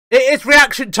It is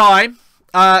reaction time.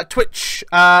 Twitch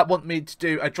want me to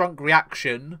do a drunk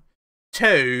reaction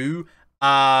to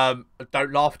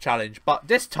Don't Laugh challenge, but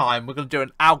this time we're going to do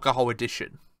an alcohol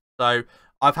edition. So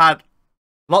I've had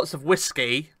lots of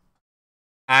whiskey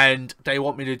and they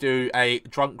want me to do a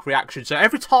drunk reaction. So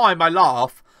every time I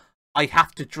laugh, I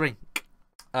have to drink.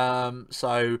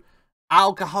 So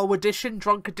alcohol edition,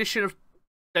 drunk edition of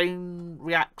Dane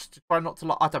reacts to try not to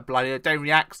laugh. I don't bloody it. Dane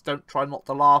reacts, don't try not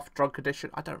to laugh. Drunk edition.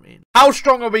 I don't mean. How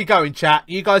strong are we going, chat?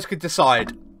 You guys can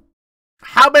decide.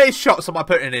 How many shots am I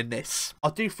putting in this?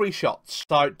 I'll do 3 shots.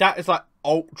 So that is like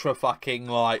ultra fucking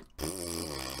like.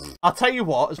 I'll tell you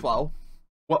what as well.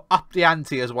 Well, up the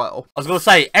ante as well. I was gonna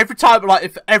say every time, like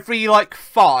if every like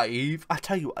 5. I'll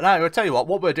tell you what.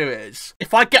 What we'll do is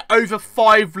if I get over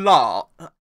 5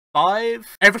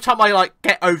 every time I like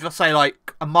get over, say,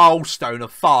 like a milestone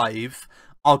of 5,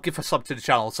 I'll give a sub to the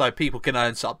channel so people can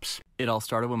earn subs. It all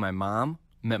started when my mom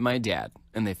met my dad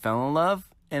and they fell in love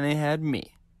and they had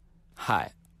me.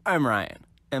 Hi, I'm Ryan.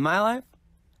 And my life,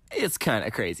 it's kind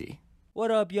of crazy.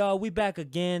 What up, y'all? We back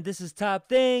again. This is Top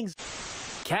Things.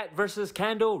 Cat versus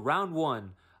candle, round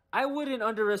 1. I wouldn't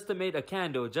underestimate a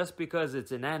candle just because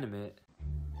it's inanimate.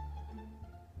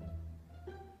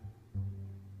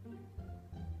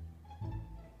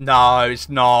 No, it's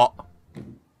not.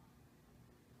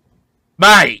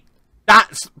 Mate,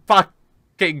 that's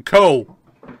fucking cool.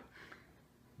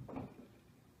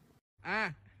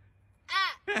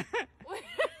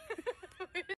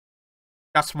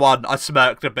 That's 1. I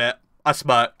smirked a bit. I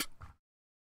smirked.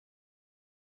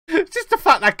 It's just the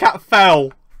fact that cat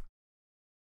fell.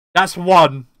 That's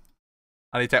 1.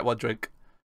 I need to take 1 drink.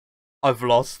 I've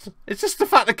lost. It's just the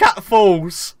fact the cat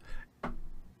falls.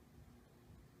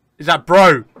 Is that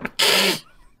bro?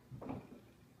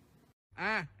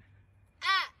 Where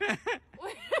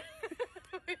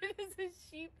does a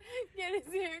sheep get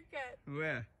his haircut?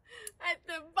 Where? At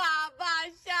the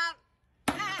barber shop.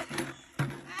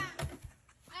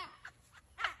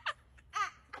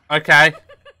 Okay.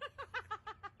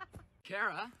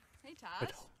 Kara, Hey,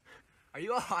 Todd. are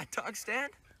you a hot dog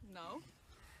stand? No.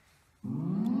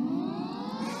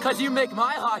 Cause you make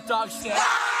my hot dog stand.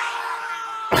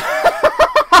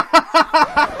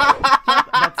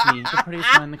 That's me, the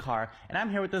prettiest one in the car, and I'm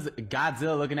here with this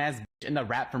Godzilla-looking ass bitch in the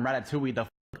rap from Ratatouille. The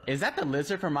is that the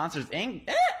lizard from Monsters Inc?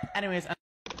 Anyways.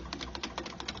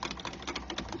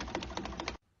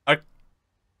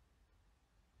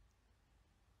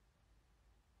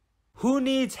 Who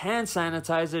needs hand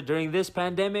sanitizer during this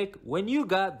pandemic when you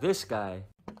got this guy?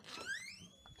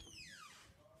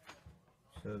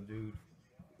 So, dude.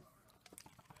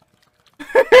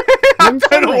 I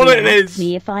don't know what it is.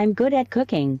 Me if I'm good at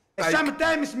cooking.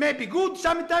 Sometimes may be good,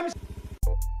 sometimes.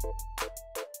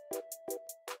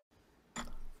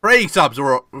 3 subs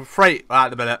or 3 at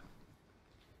the minute.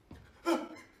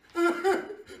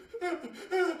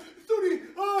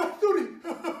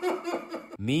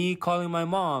 Me calling my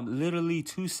mom literally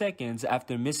 2 seconds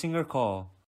after missing her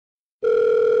call.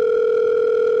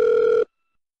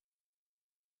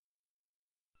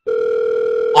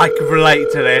 I could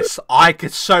relate to this. I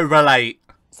could so relate.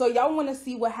 So y'all want to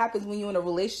see what happens when you're in a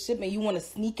relationship and you want to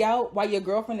sneak out while your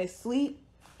girlfriend is asleep?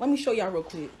 Let me show y'all real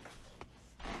quick.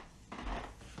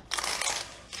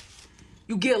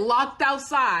 You get locked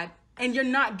outside and you're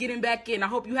not getting back in. I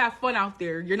hope you have fun out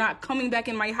there. You're not coming back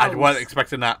in my house. I wasn't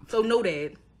expecting that. So know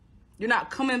that. You're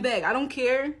not coming back. I don't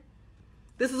care.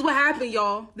 This is what happened,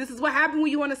 y'all. This is what happened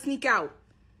when you want to sneak out.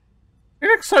 You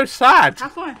look so sad.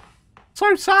 Have fun.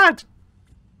 So sad.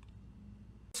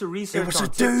 To research It was on a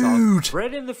TikTok, dude.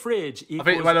 Bread in the fridge I think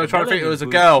equals when I was trying to think it melanin was a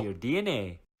boost girl. to your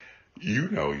DNA. You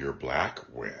know you're black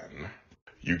when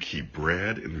you keep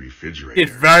bread in the refrigerator. Did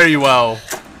very well.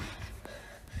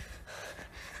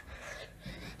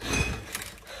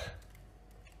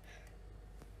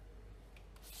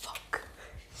 Fuck.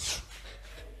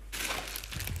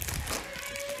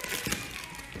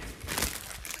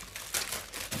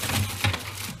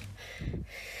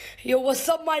 Yo, what's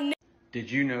up, my nigga? Did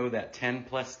you know that 10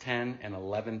 plus 10 and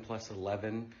 11 plus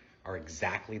 11 are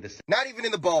exactly the same? Not even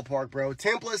in the ballpark, bro.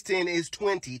 10 plus 10 is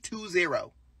 20,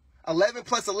 2-0. 11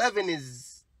 plus 11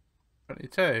 is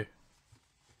 22.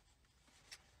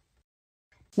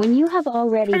 When you have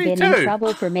already been 22. in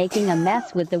trouble for making a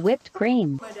mess with the whipped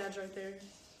cream. My dad's right there.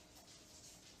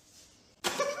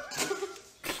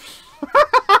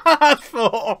 That's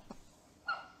 4.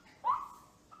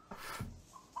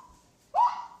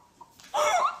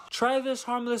 Try this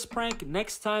harmless prank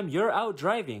next time you're out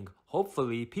driving.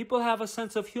 Hopefully, people have a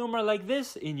sense of humor like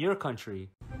this in your country.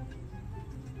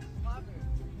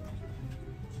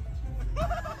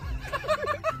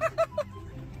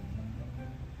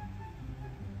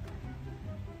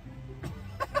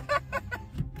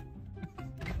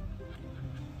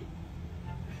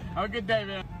 Have a good day,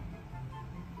 man.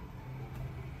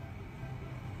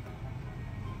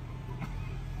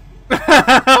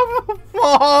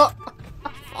 What?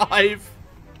 5.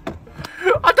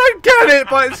 I don't get it,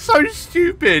 but it's so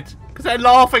stupid because they're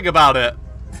laughing about it.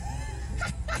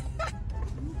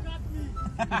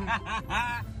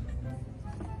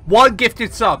 One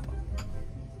gifted sub.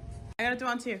 I gotta do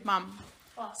one too, Mum.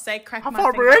 Say crack How my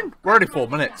far finger. we're in? We're only 4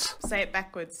 minutes. Say it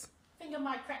backwards. Finger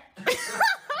my crack.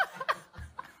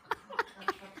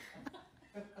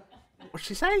 What'd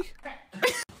she say?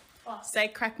 Say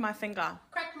crack my finger.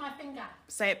 Crack my finger.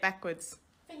 Say it backwards.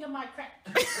 Finger my crack.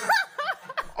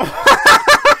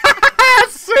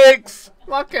 6.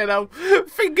 Fucking hell.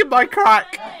 Finger my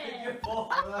crack.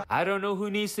 I don't know who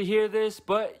needs to hear this,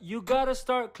 but you gotta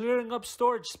start clearing up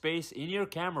storage space in your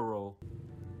camera roll.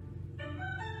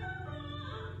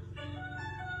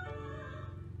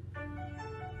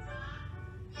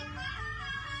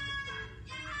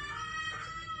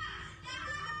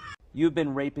 You've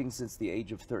been raping since the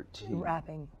age of 13.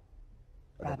 Rapping.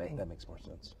 That makes more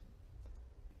sense.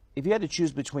 If you had to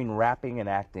choose between rapping and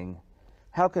acting,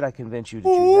 how could I convince you to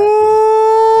choose acting?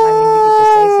 I mean, you could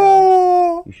just say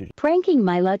so. You should. Pranking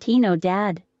my Latino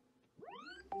dad.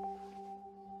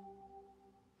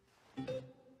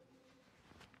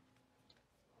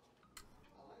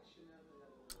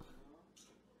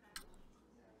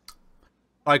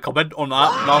 I comment on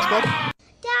that last one.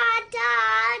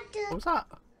 What was that?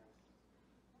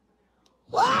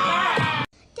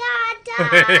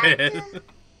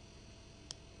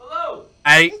 Hello.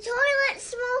 8. The toilet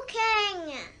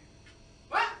smoking.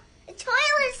 What? The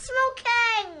toilet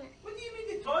smoking. What do you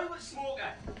mean the toilet smoking?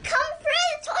 Come through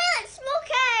the toilet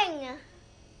smoking.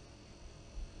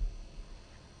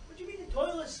 What do you mean the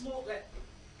toilet smoking?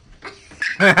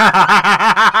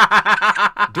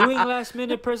 Doing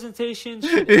last-minute presentations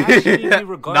should actually be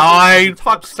regarded 9. as a top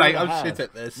Fuck's skill sake, to I'm have. shit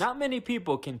at this. Not many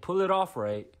people can pull it off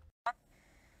right.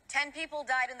 10 people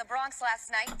died in the Bronx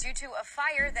last night due to a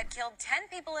fire that killed 10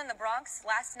 people in the Bronx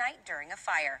last night during a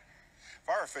fire.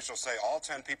 Fire officials say all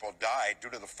 10 people died due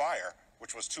to the fire,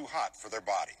 which was too hot for their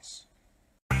bodies.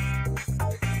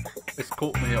 It's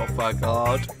caught me off my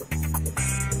guard.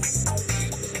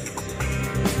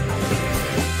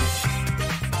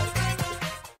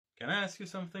 Can I ask you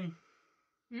something?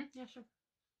 Yeah, sure.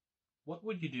 What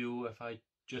would you do if I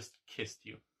just kissed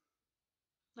you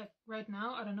Like right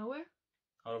now, out of nowhere.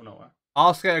 out of nowhere?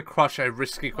 Ask a crush a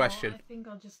risky question. I think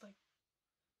I'll just like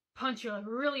punch you like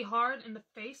really hard in the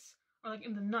face or like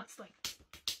in the nuts,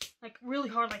 like really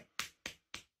hard, like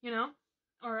you know,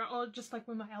 or just like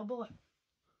with my elbow,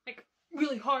 like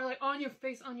really hard, like on your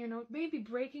face, on your nose, maybe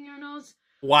breaking your nose.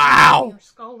 Wow. Your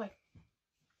skull, like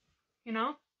you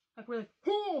know, like really,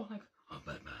 like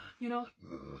you know.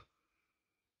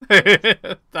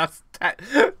 That's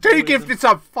 2 gifted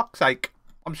sub. Fuck's sake.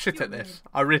 I'm shit at this.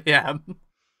 I really am.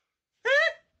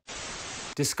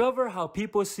 Discover how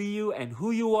people see you and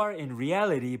who you are in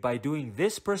reality by doing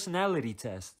this personality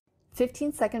test.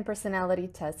 15-second personality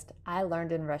test I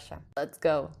learned in Russia. Let's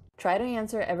go. Try to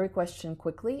answer every question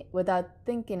quickly without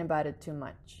thinking about it too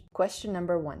much. Question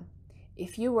number 1.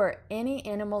 If you were any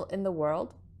animal in the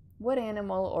world, what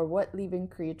animal or what living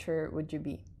creature would you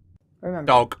be? Remember,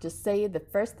 dog. Just say the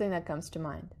first thing that comes to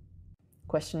mind.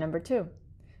 Question number 2.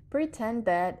 Pretend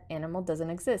that animal doesn't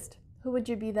exist. Who would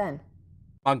you be then?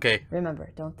 Monkey.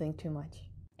 Remember, don't think too much.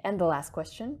 And the last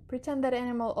question, pretend that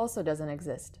animal also doesn't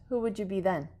exist. Who would you be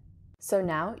then? So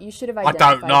now you should have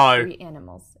identified 3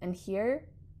 animals, and here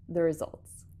the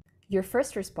results. Your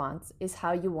first response is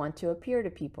how you want to appear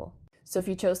to people. So if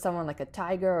you chose someone like a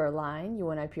tiger or a lion, you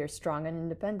want to appear strong and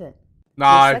independent. No,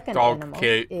 Your second dog, animal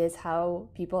cute. is how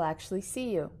people actually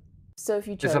see you. So if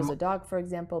you Is chose a- a dog, for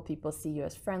example, people see you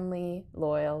as friendly,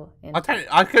 loyal, and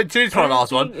I could choose for the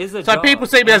last one. Parenting is a So job, people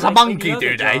see me and as a like monkey, any do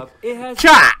other they? job, it has-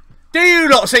 Chat! Do you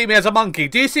not see me as a monkey?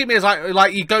 Do you see me as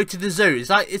like you go to the zoo? It's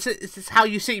like it's this how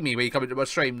you see me when you come into my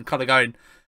stream, kind of going,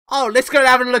 oh, let's go and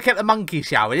have a look at the monkey,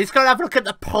 shall we? Let's go and have a look at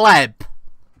the pleb.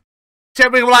 So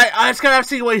we're like, oh, let's go and have a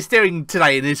see what he's doing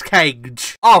today in his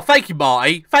cage. Oh, thank you,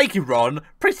 Marty. Thank you, Ron.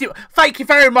 Thank you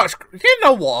very much. You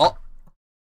know what?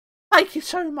 Thank you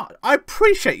so much. I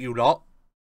appreciate you lot.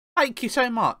 Thank you so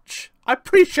much. I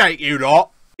appreciate you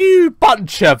lot. You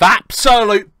bunch of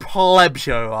absolute plebs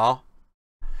you are.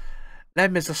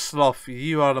 Them is a sloth.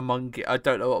 You are the monkey. I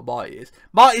don't know what Marty is.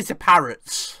 Marty's a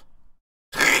parrot.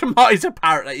 Marty's a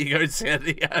parrot that you go and see at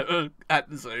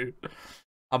the zoo.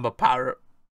 I'm a parrot.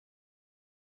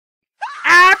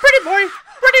 Ah, pretty boy.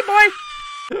 Pretty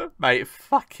boy. Mate,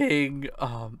 fucking...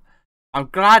 I'm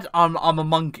glad I'm a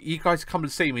monkey. You guys come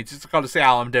and see me just to kind of see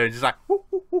how I'm doing. Just like...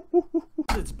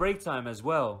 It's break time as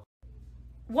well.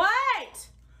 What?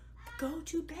 Go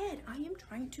to bed. I am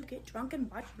trying to get drunk and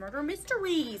watch murder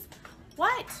mysteries.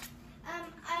 What?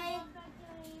 I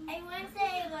want to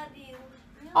say I love you.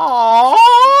 Aww.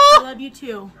 I love you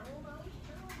too.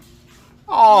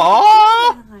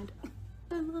 Aww. God,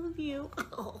 I love you.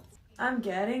 I'm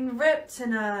getting ripped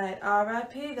tonight.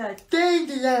 R.I.P. that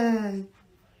Dandelion.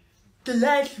 The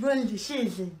last one of the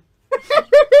season. Is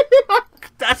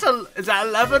that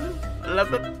 11?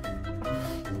 11?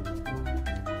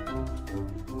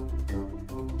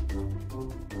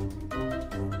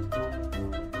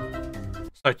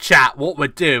 So chat, what we're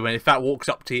doing if that walks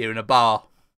up to you in a bar.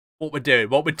 What we're doing.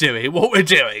 I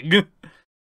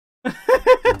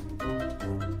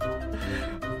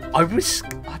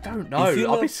don't know.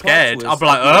 I'll be scared. I'll be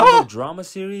like, oh. Drama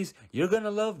series, you're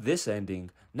gonna love this ending.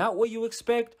 Not what you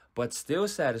expect, but still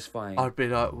satisfying. I'd be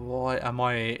like, why am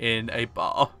I in a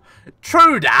bar?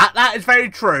 True that. That is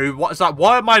very true. What's like?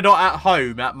 Why am I not at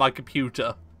home at my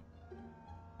computer?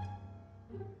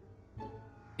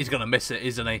 He's gonna miss it,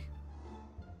 isn't he?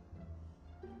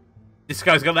 This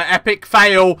guy's got an epic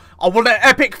fail. I want an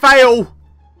epic fail.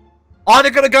 Are they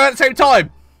gonna go at the same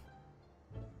time?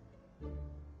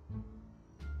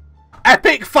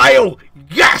 Epic fail!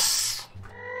 Yes!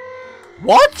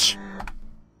 What?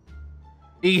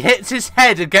 He hits his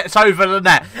head and gets over the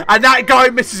net. And that guy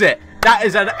misses it. That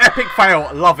is an epic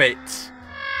fail. Love it.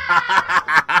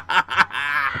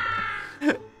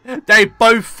 They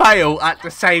both fail at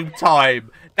the same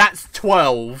time. That's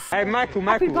 12. Hey, Michael,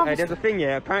 there's a thing,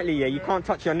 yeah. Apparently, yeah, you can't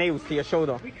touch your nails to your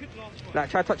shoulder. Like,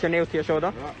 try to touch your nails to your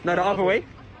shoulder. No, the other way.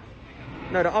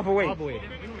 No, the other way.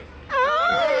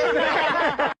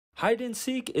 Hide and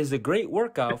seek is a great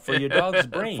workout for your dog's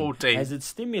brain 14. as it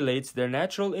stimulates their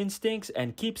natural instincts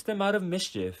and keeps them out of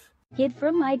mischief. Hid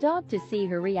from my dog to see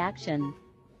her reaction.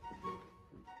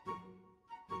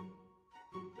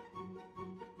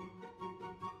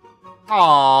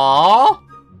 Aww.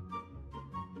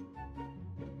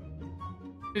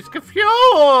 He's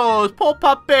confused. Poor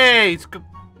puppy. He's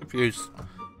confused.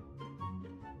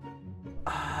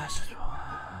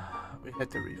 We had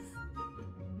to reef.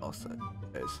 Also,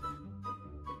 there's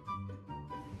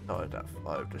started at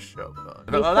 5 to show.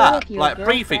 Like that, like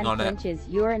briefing on it.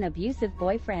 You're an abusive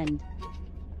boyfriend.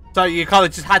 So you kind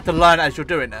of just had to learn as you're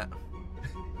doing it.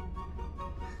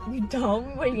 You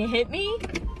dumb when you hit me?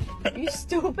 You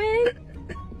stupid?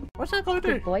 What's that gonna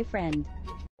do? Good boyfriend.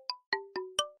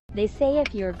 They say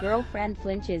if your girlfriend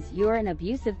flinches, you're an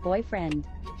abusive boyfriend.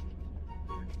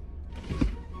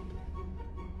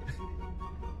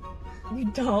 You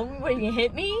dumb when you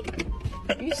hit me?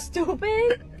 You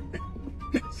stupid?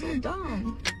 So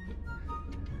dumb.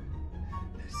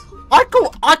 I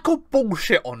call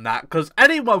bullshit on that because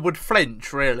anyone would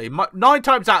flinch really. 9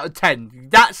 times out of 10,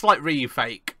 that's like really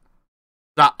fake.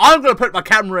 That I'm gonna put my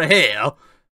camera here.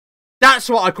 That's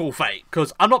what I call fake.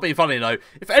 Because I'm not being funny though.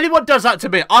 If anyone does that to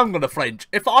me, I'm gonna flinch.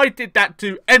 If I did that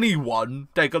to anyone,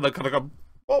 they're gonna kind of go,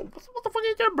 "Whoa, what the fuck are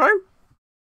you doing, bro?"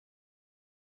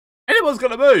 Anyone's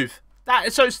gonna move. That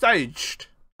is so staged.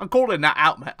 I'm calling that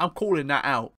out, mate. I'm calling that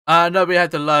out. No, we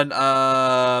had to learn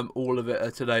all of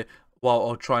it today while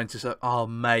I'm trying to say, oh,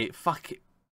 mate, fuck it.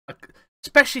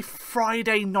 Especially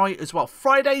Friday night as well.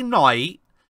 Friday night,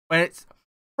 when it's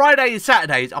Friday and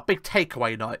Saturdays are big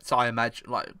takeaway nights, I imagine.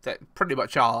 Like, they pretty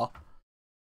much are.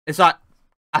 It's like,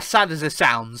 as sad as it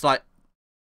sounds, like,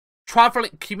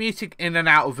 traveling, commuting in and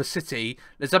out of a city.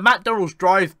 There's a McDonald's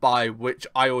drive-by, which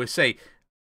I always see.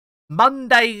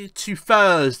 Monday to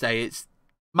Thursday, it's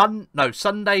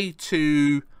Sunday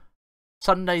to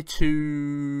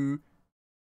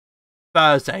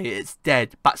Thursday, it's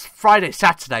dead. But Friday,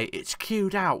 Saturday, it's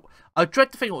queued out. I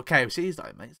dread to think what KFC is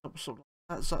like, mate.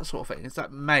 That sort of thing. It's like,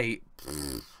 mate.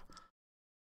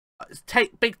 It's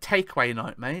big takeaway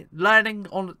night, mate. Learning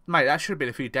on, mate. That should have been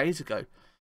a few days ago.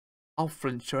 I'll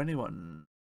flinch to anyone,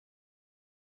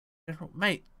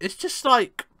 mate. It's just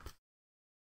like.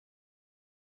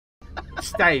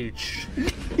 Stage.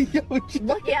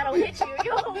 Look at I'll hit you,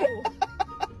 yo!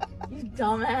 You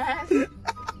dumbass.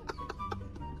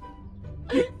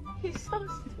 You're so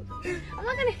stupid. I'm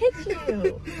not gonna hit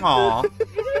you. Aw.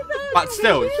 But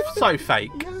still, it's so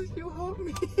fake. Yes, you hurt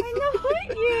me. I know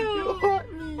hurt you. You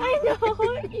hurt me. I know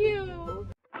hurt you.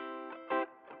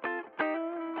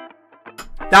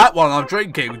 That one I'm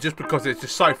drinking just because it's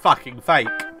just so fucking fake.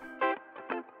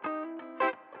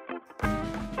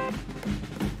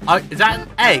 Is that an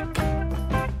egg?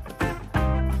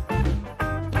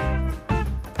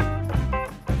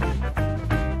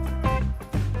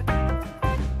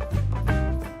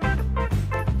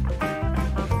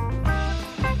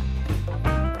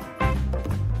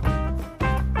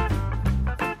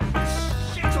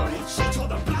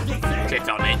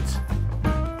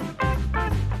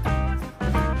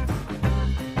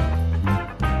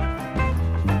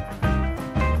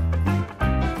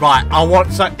 Right, I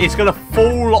want so it's gonna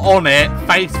fall on it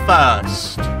face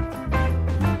first.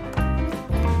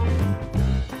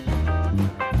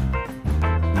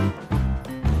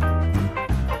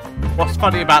 What's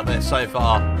funny about this so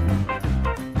far?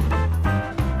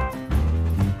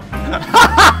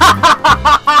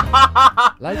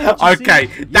 Okay,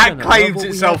 that claims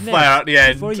itself fair at the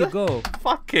end. Before you go.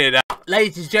 Fucking hell.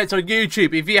 Ladies and gents on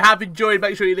YouTube, if you have enjoyed,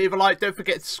 make sure you leave a like. Don't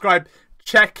forget to subscribe.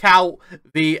 Check out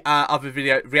the other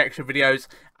reaction videos,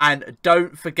 and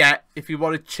don't forget, if you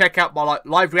want to check out my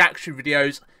live reaction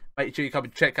videos, make sure you come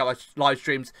and check out my live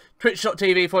streams.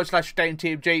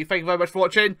 Twitch.tv/DaneTMG. Thank you very much for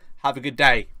watching. Have a good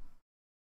day.